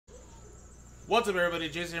What's up, everybody?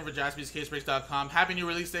 Jason here for JaspysCaseBreaks.com. Happy new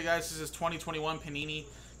release day, guys. This is 2021 Panini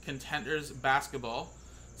Contenders Basketball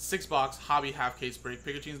 6-box hobby half case break.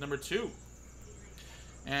 Pikachu's number 2.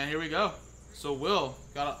 And here we go. So Will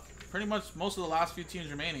got pretty much most of the last few teams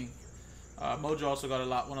remaining. Mojo also got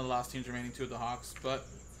one of the last teams remaining too, with the Hawks. But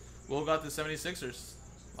Will got the 76ers.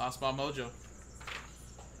 Last spot Mojo.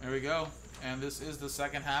 There we go. And this is the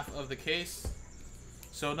second half of the case.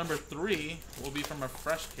 So number 3 will be from a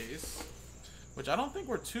fresh case, which I don't think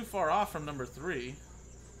we're too far off from number 3.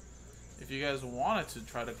 If you guys wanted to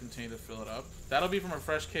try to continue to fill it up, that'll be from a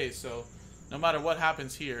fresh case. So no matter what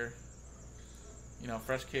happens here, you know,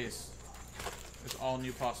 fresh case is all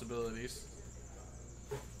new possibilities.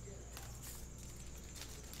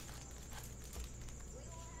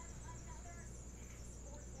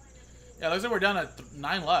 Yeah, looks like we're down at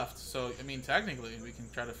 9 left. So, I mean, technically, we can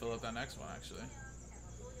try to fill up that next one, actually.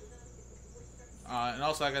 And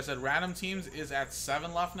also, like I said, random teams is at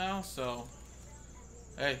 7 left now. So,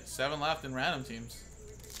 hey, 7 left in random teams.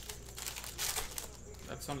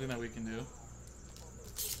 That's something that we can do.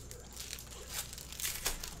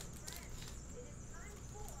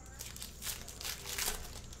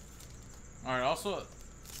 Alright, also,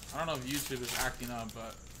 I don't know if YouTube is acting up,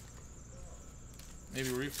 but maybe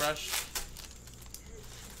refresh.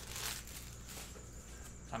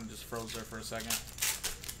 Kind of just froze there for a second.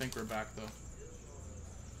 I think we're back, though.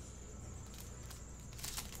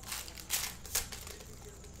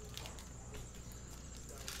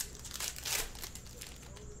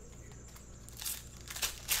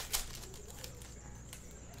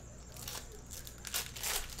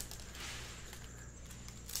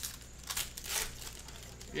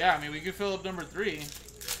 Yeah, I mean, we could fill up number 3.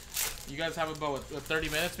 You guys have about what, 30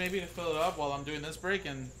 minutes maybe to fill it up while I'm doing this break,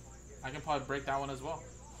 and I can probably break that one as well.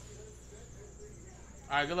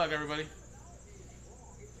 Alright, good luck, everybody.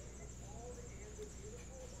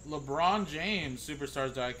 LeBron James,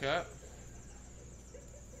 Superstars die cut.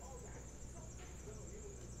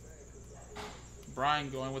 Brian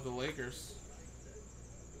going with the Lakers.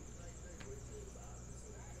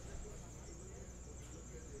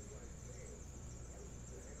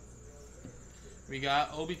 We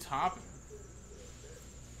got Obi Toppin.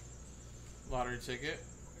 Lottery ticket.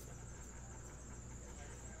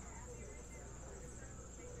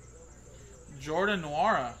 Jordan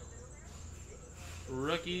Nwora.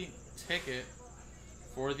 Rookie ticket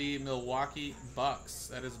for the Milwaukee Bucks.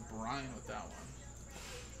 That is Brian with that one.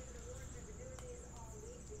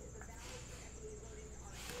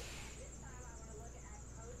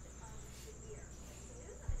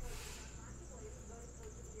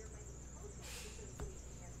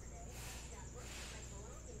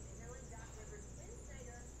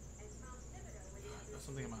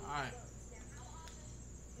 Something in my eye.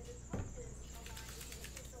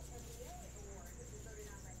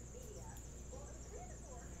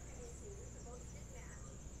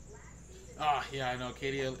 Ah, yeah, I know.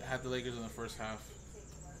 Katie had the Lakers in the first half.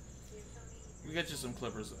 We get you some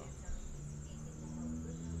Clippers, though.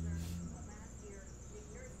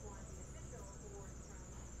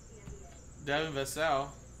 Devin Vassell,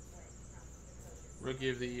 Rookie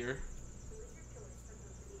of the Year.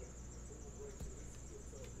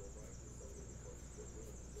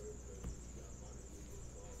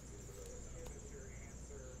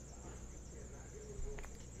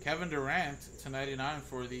 Kevin Durant /99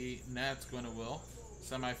 for the Nets, going to Will.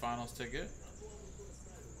 Semifinals ticket.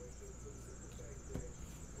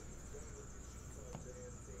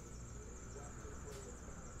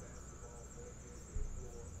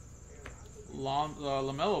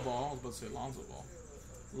 LaMelo Ball, I was about to say Lonzo Ball.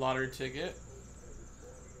 Lottery ticket.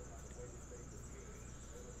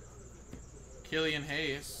 Killian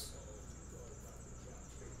Hayes,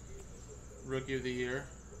 Rookie of the Year.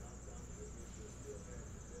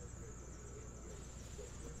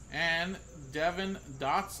 And Devin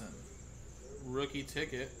Dotson, rookie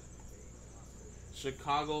ticket,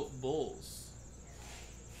 Chicago Bulls,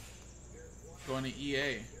 going to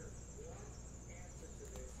EA.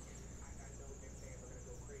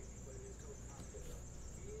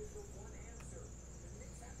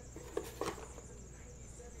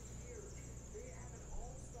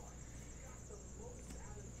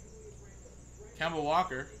 Kemba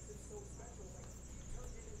Walker.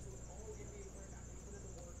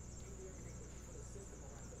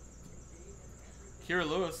 Kira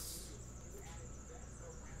Lewis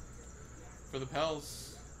for the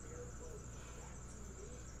Pels.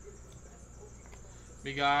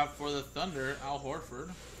 We got for the Thunder, Al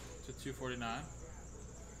Horford /249.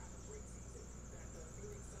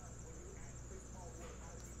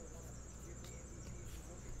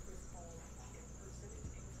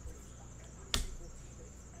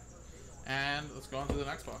 And let's go on to the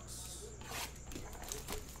next box.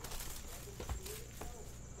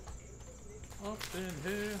 Up in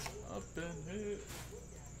here, up in here.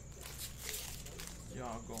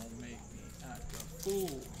 Y'all gonna make me act a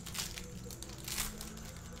fool.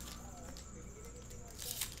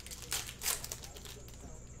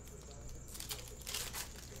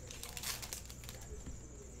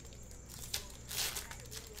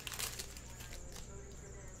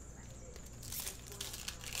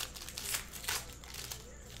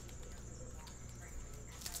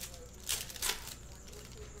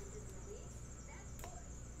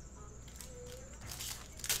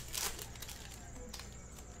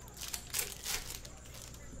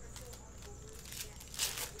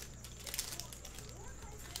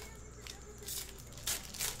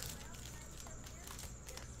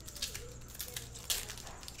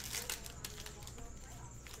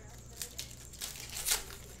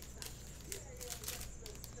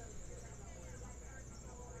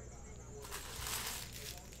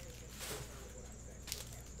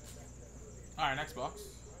 Alright, next box.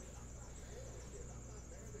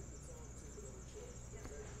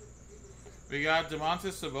 We got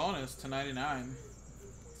Domantas Sabonis /99.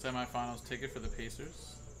 Semifinals ticket for the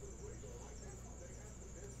Pacers.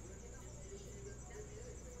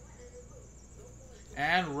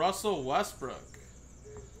 And Russell Westbrook.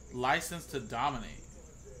 License to Dominate.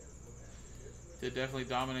 Did definitely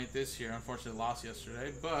dominate this year. Unfortunately lost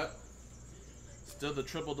yesterday. But still the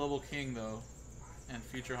triple-double king, though. And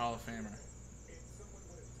future Hall of Famer.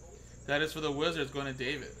 That is for the Wizards, going to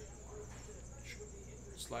David.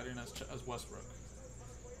 Sliding as Westbrook.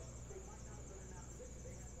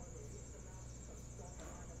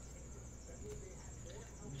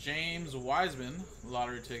 James Wiseman,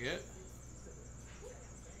 lottery ticket.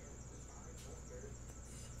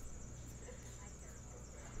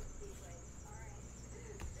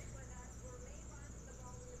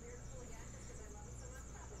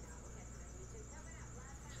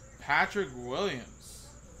 Patrick Williams,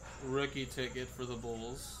 rookie ticket for the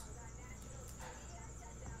Bulls.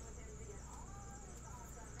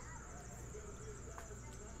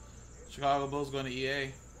 Chicago Bulls going to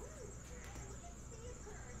EA.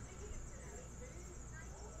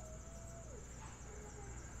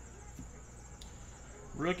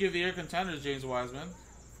 Rookie of the Year contenders, James Wiseman.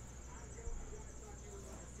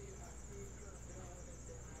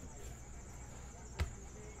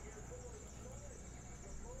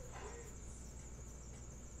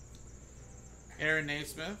 Aaron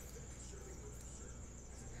Naismith.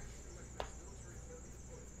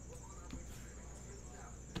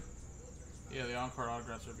 Yeah, the on-card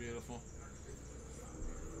autographs are beautiful.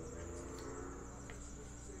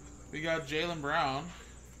 We got Jaylen Brown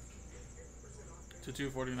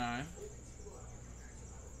 /249.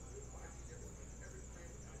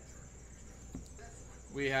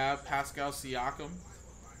 We have Pascal Siakam.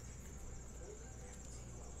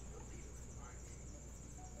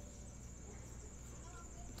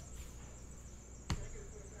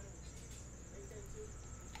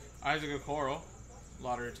 Isaac Okoro,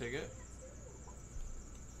 lottery ticket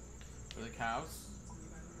for the Cavs.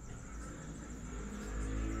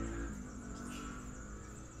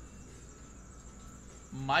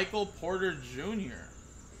 Michael Porter Jr.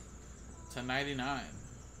 /99,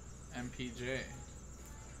 MPJ.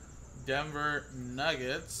 Denver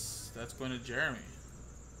Nuggets, that's going to Jeremy.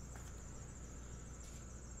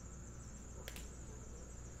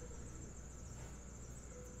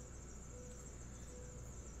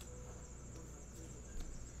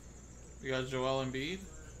 We got Joel Embiid.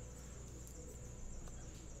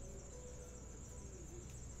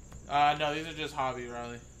 No, these are just hobby,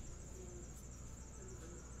 Riley.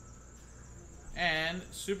 And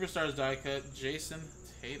Superstars die cut, Jason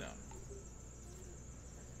Tatum.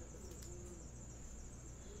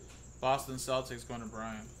 Boston Celtics going to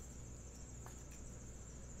Brian.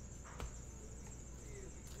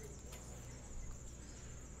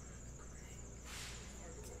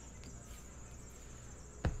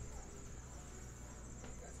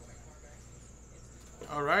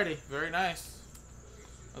 Alrighty, very nice.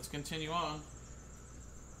 Let's continue on.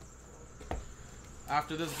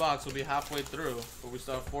 After this box, we'll be halfway through, but we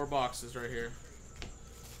still have 4 boxes right here.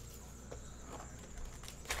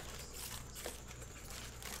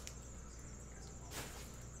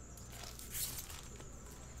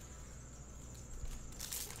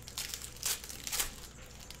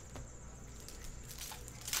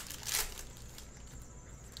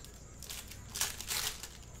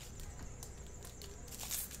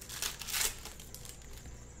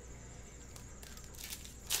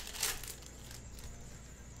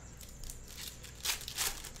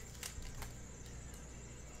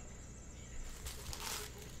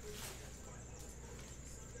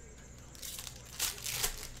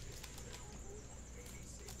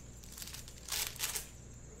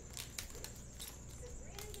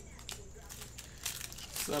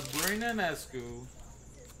 Sabrina Nescu.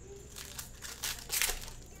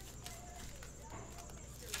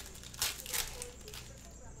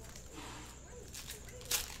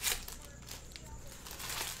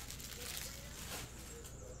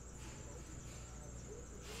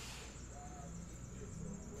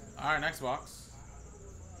 All right, next box.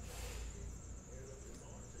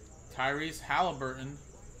 Tyrese Halliburton.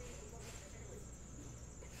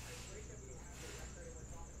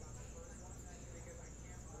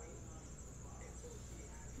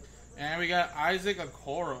 And we got Isaac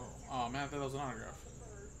Okoro. Oh man, I thought that was an autograph.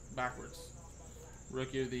 Backwards.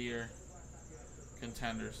 Rookie of the Year.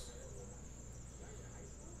 Contenders.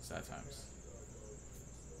 Sad times.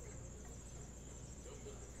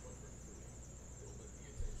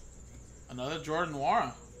 Another Jordan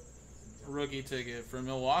Nwora. Rookie ticket for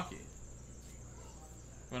Milwaukee.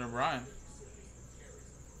 Going to Brian.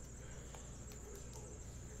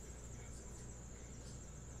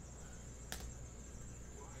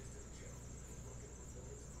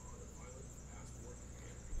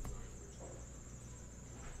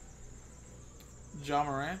 Ja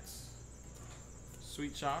Morant.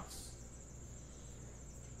 Sweet shots.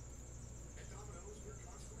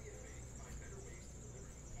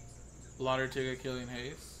 Lottery ticket, Killian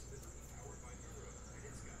Hayes.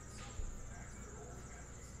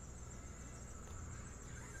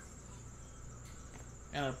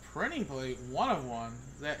 And a printing plate, 1 of 1.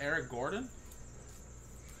 Is that Eric Gordon?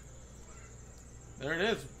 There it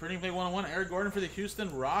is. Printing plate 1 of 1. Eric Gordon for the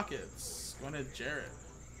Houston Rockets. Going to Jared.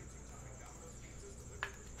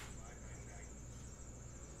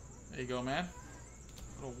 There you go, man.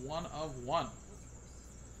 A 1 of 1.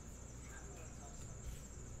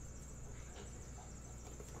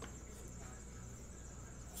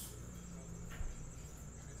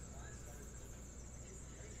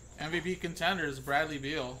 MVP contenders, Bradley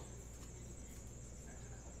Beal.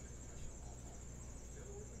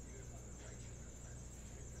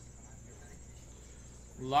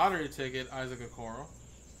 Lottery ticket, Isaac Okoro.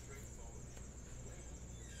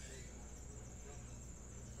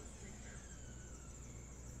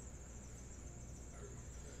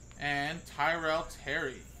 And Tyrell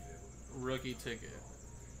Terry, rookie ticket.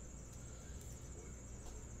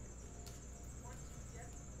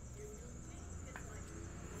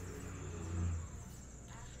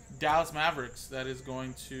 Dallas Mavericks, that is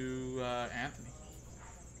going to Anthony.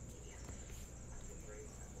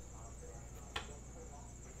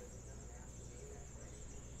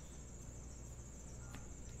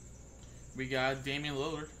 We got Damian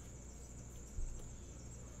Lillard.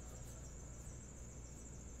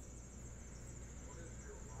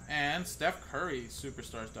 And Steph Curry,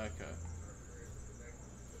 Superstars die cut.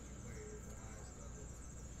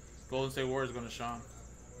 Golden State Warriors going to Sean.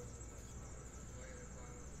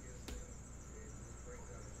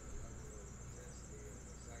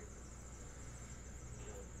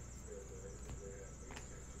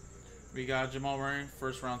 We got Jamal Murray,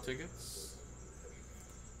 first round tickets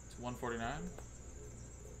to 149.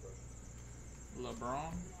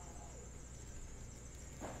 LeBron.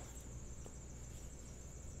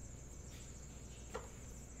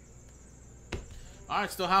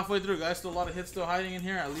 Alright, still halfway through, guys. Still a lot of hits still hiding in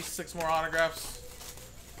here. At least 6 more autographs.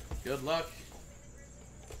 Good luck.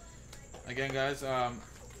 Again, guys,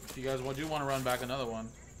 if you guys do want to run back another one,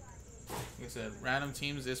 like I said, random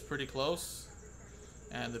teams is pretty close.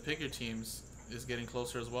 And the pick your teams is getting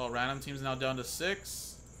closer as well. Random teams now down to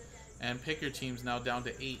 6. And pick your teams now down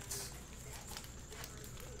to 8.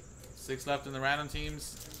 6 left in the random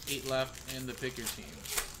teams. 8 left in the pick your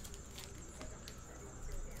teams.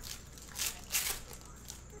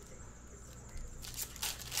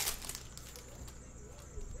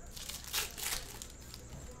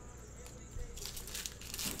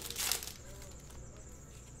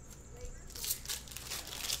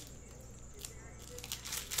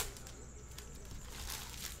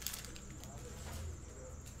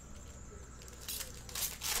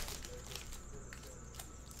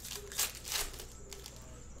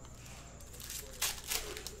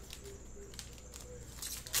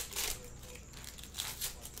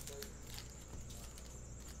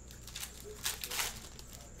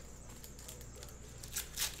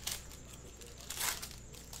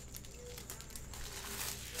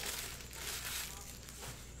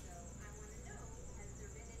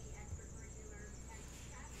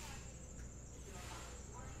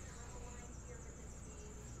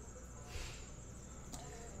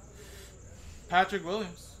 Patrick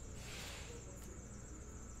Williams.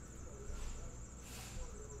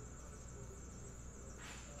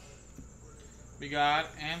 We got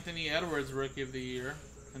Anthony Edwards, Rookie of the Year,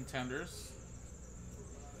 Contenders.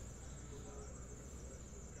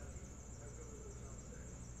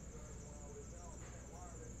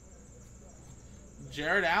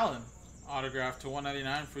 Jared Allen, autograph to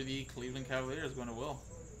 199 for the Cleveland Cavaliers, going to Will.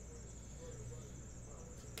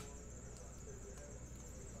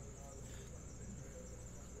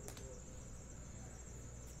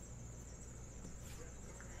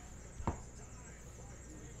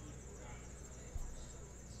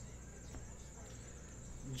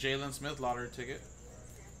 Jalen Smith, lottery ticket.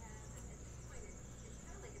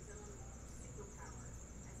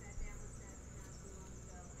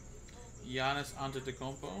 Giannis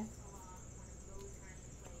Antetokounmpo.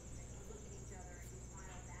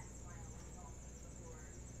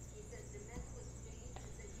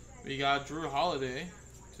 We got Drew Holiday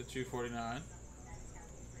to 249.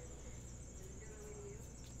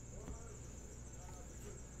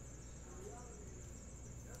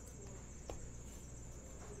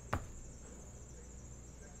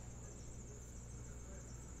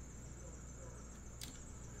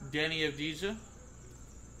 Danny Avdija,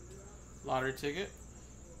 lottery ticket.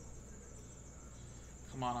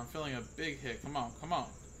 Come on, I'm feeling a big hit. Come on, come on.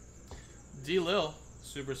 D. Lil,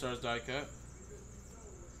 Superstars die cut.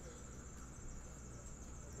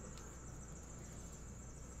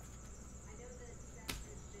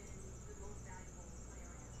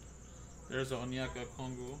 There's a Onyeka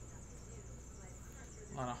Kongu.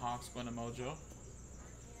 A lot of Hawks going to Mojo.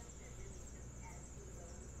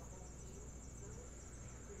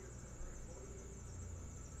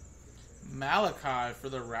 Malachi for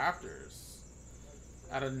the Raptors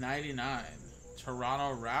out of 99.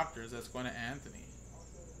 Toronto Raptors, that's going to Anthony.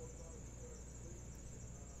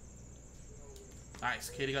 Nice.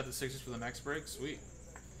 Katie got the Sixers for the next break. Sweet.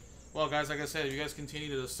 Well, guys, like I said, if you guys continue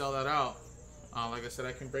to sell that out, like I said,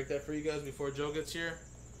 I can break that for you guys before Joe gets here.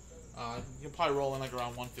 You can probably roll in like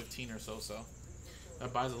around 115 or so, so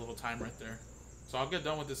that buys a little time right there. So I'll get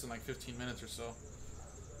done with this in like 15 minutes or so.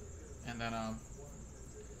 And then,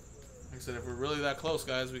 like I said, if we're really that close,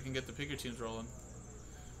 guys, we can get the pick your teams rolling.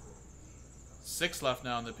 6 left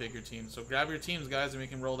now in the pick your team. So grab your teams, guys, and we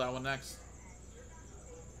can roll that one next.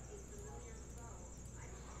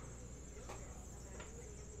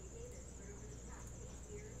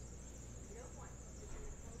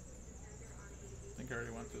 I think I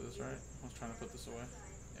already went through this, right? I was trying to put this away.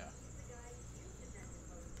 Yeah.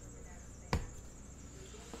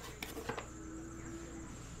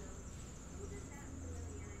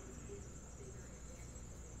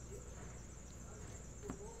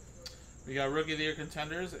 We got Rookie of the Year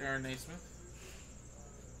contenders, Aaron Naismith.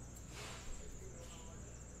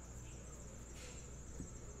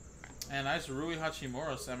 And nice Rui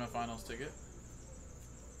Hachimura semifinals ticket.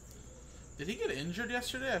 Did he get injured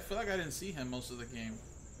yesterday? I feel like I didn't see him most of the game.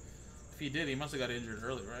 If he did, he must have got injured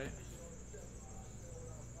early, right?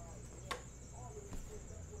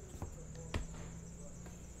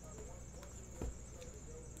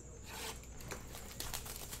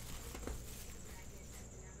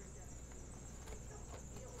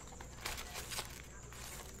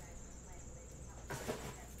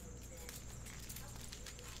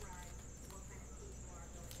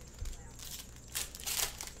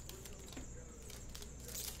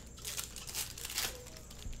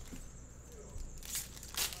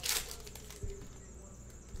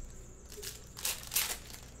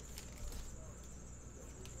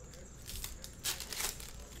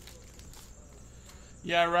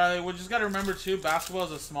 Yeah, Riley, we just got to remember, too, basketball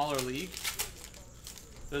is a smaller league.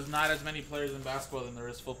 There's not as many players in basketball than there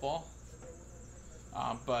is football.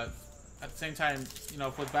 But at the same time, you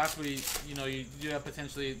know, with basketball, you do have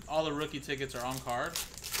potentially all the rookie tickets are on card.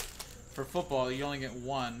 For football, you only get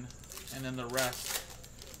one, and then the rest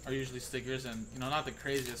are usually stickers and, you know, not the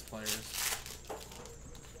craziest players.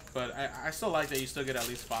 But I still like that you still get at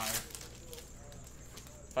least 5.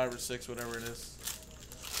 5 or 6, whatever it is.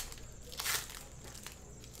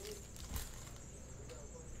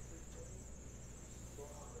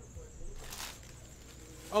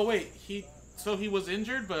 Oh wait, so he was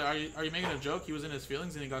injured, but are you making a joke? He was in his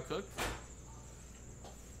feelings and he got cooked?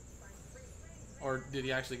 Or did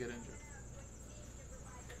he actually get injured?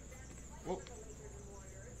 Whoa.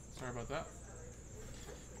 Sorry about that.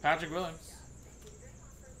 Patrick Williams.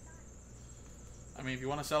 I mean, if you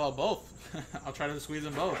want to sell out both, I'll try to squeeze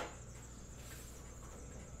them both.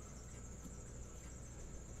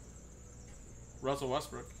 Russell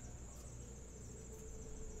Westbrook.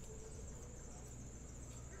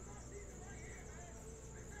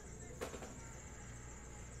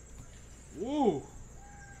 Ooh,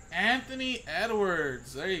 Anthony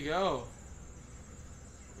Edwards. There you go.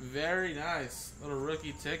 Very nice. Little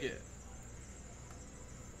rookie ticket.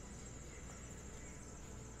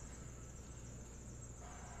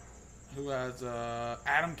 Who has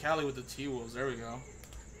Adam Kelly with the T-Wolves. There we go.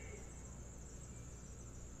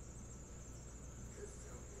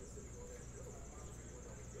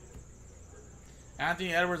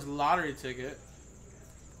 Anthony Edwards lottery ticket.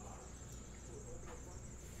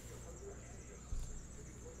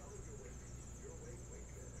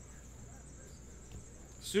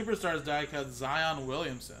 Superstars die cut Zion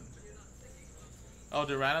Williamson. Oh,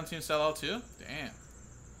 did random teams sell out too? Damn.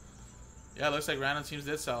 Yeah, it looks like random teams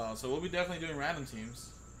did sell out. So we'll be definitely doing random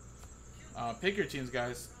teams. Pick your teams,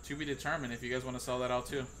 guys. To be determined if you guys want to sell that out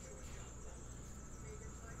too.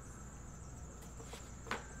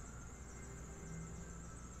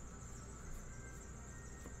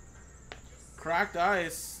 Cracked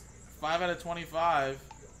ice, 5 out of 25.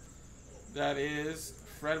 That is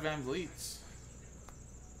Fred VanVleet.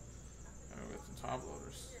 Gotta go get some top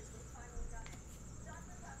loaders.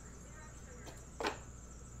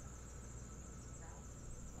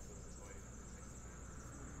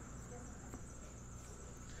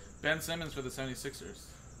 Ben Simmons for the 76ers.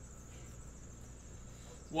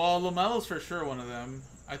 Well, LaMelo's for sure one of them.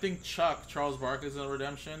 I think Charles Barkley is a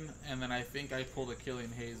redemption, and then I think I pulled a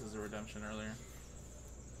Killian Hayes as a redemption earlier.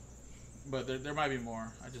 But there might be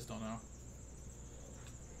more. I just don't know.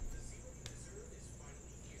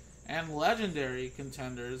 And legendary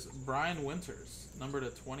contenders, Brian Winters, number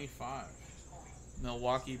to 25.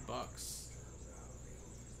 Milwaukee Bucks.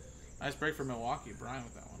 Nice break for Milwaukee. Brian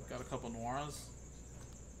with that one. Got a couple Noirs.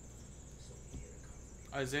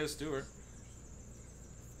 Isaiah Stewart.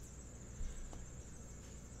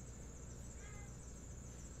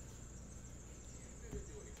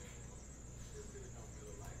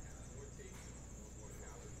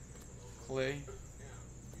 Clay.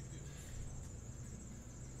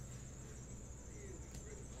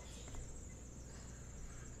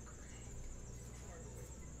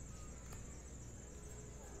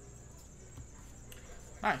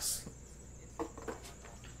 Nice.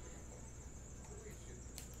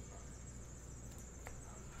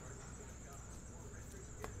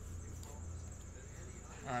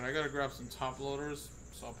 Alright, I gotta grab some top loaders,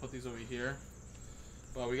 so I'll put these over here.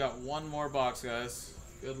 But we got one more box, guys.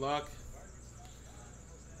 Good luck.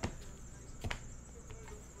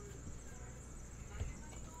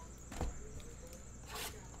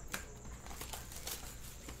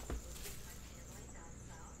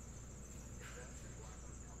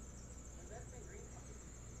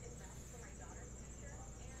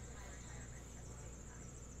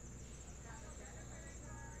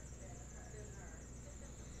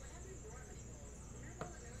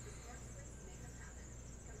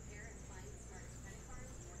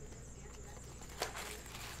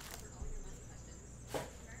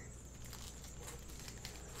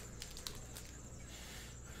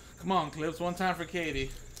 Come on, Clips. One time for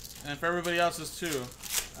Katie. And for everybody else's too.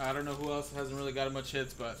 I don't know who else hasn't really got much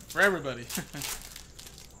hits, but for everybody.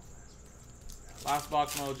 Last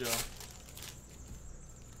box mojo.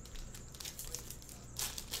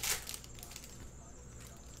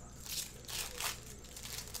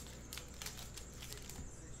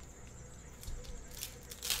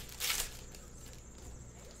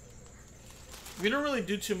 We don't really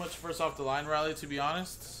do too much first off the line rally, to be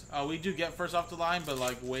honest. We do get first off the line, but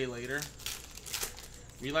like way later.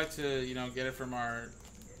 We like to, you know, get it from our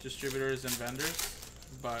distributors and vendors,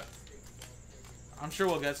 but I'm sure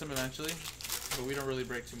we'll get some eventually. But we don't really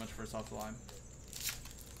break too much first off the line.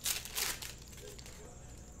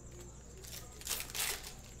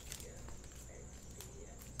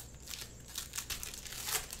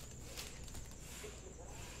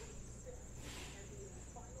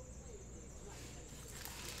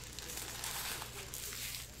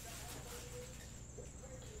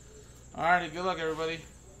 Alrighty, good luck, everybody.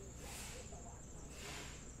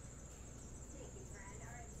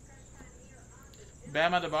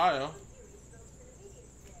 Bam Adebayo.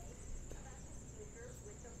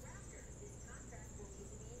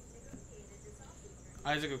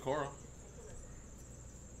 Isaac Okoro.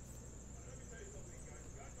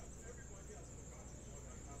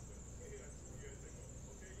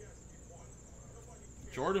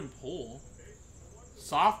 Jordan Poole.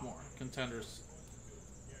 Sophomore contenders.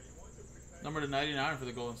 Number to 99 for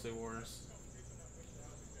the Golden State Warriors.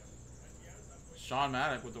 Sean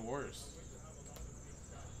Maddock with the Warriors.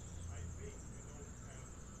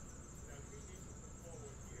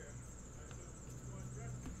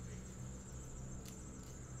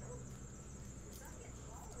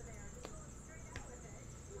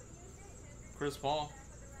 Chris Paul.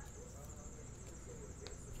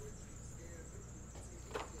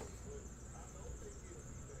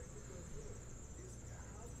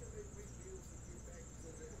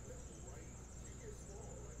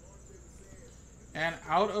 And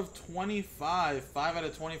out of 25, 5 out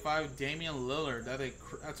of 25, Damian Lillard.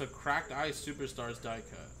 That's a cracked ice Superstars die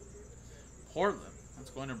cut. Portland.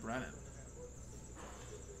 That's going to Brennan.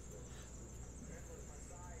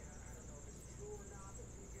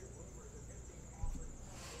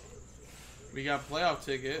 We got playoff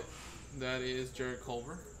ticket. That is Jared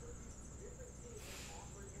Culver.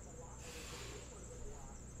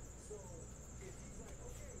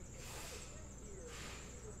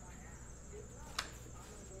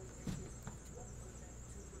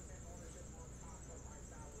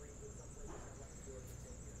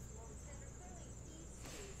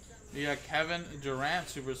 We got Kevin Durant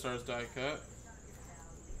Superstars die cut.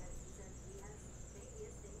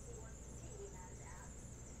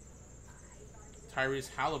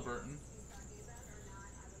 Tyrese Halliburton.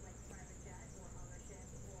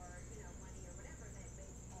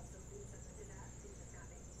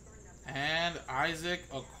 And Isaac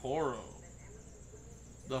Okoro.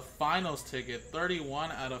 The finals ticket,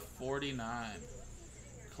 31 out of 49.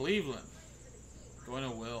 Cleveland. Going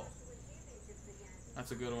to Will.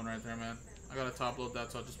 That's a good one right there, man. I got to top load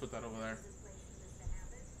that, so I'll just put that over there.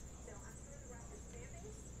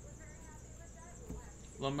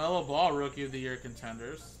 LaMelo Ball, Rookie of the Year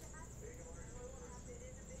Contenders.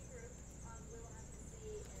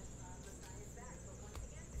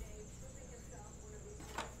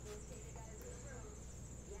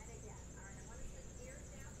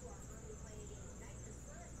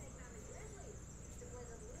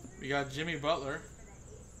 We got Jimmy Butler,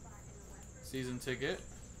 season ticket.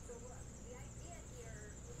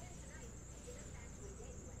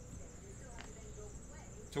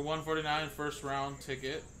 To 149, first round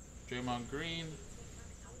ticket, Draymond Green.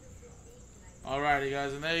 Alrighty,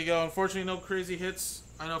 guys, and there you go. Unfortunately, no crazy hits,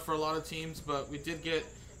 I know, for a lot of teams, but we did get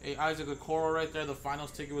a Isaac Okoro right there. The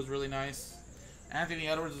finals ticket was really nice. Anthony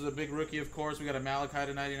Edwards is a big rookie, of course. We got a Malachi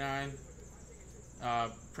to 99.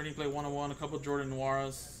 Printing play 101, a couple Jordan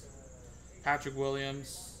Noiras. Patrick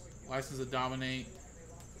Williams, License to Dominate.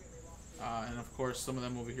 And, of course, some of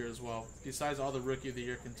them over here as well. Besides all the Rookie of the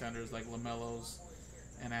Year contenders like LaMelo's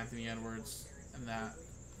and Anthony Edwards and that.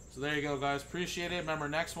 So there you go, guys. Appreciate it. Remember,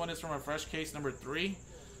 next one is from a fresh case number 3.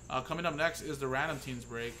 Coming up next is the Random Teams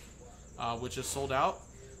break, which is sold out.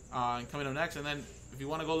 And coming up next, and then if you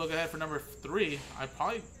want to go look ahead for number 3,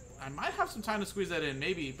 I might have some time to squeeze that in,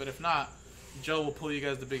 maybe. But if not, Joe will pull you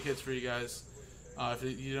guys the big hits for you guys. If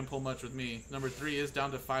you didn't pull much with me. Number 3 is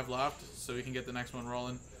down to 5 left, so we can get the next one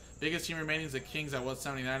rolling. Biggest team remaining is the Kings at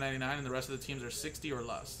 $179.99, and the rest of the teams are 60 or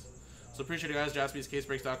less. So appreciate it, guys.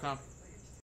 JaspysCaseBreaks.com.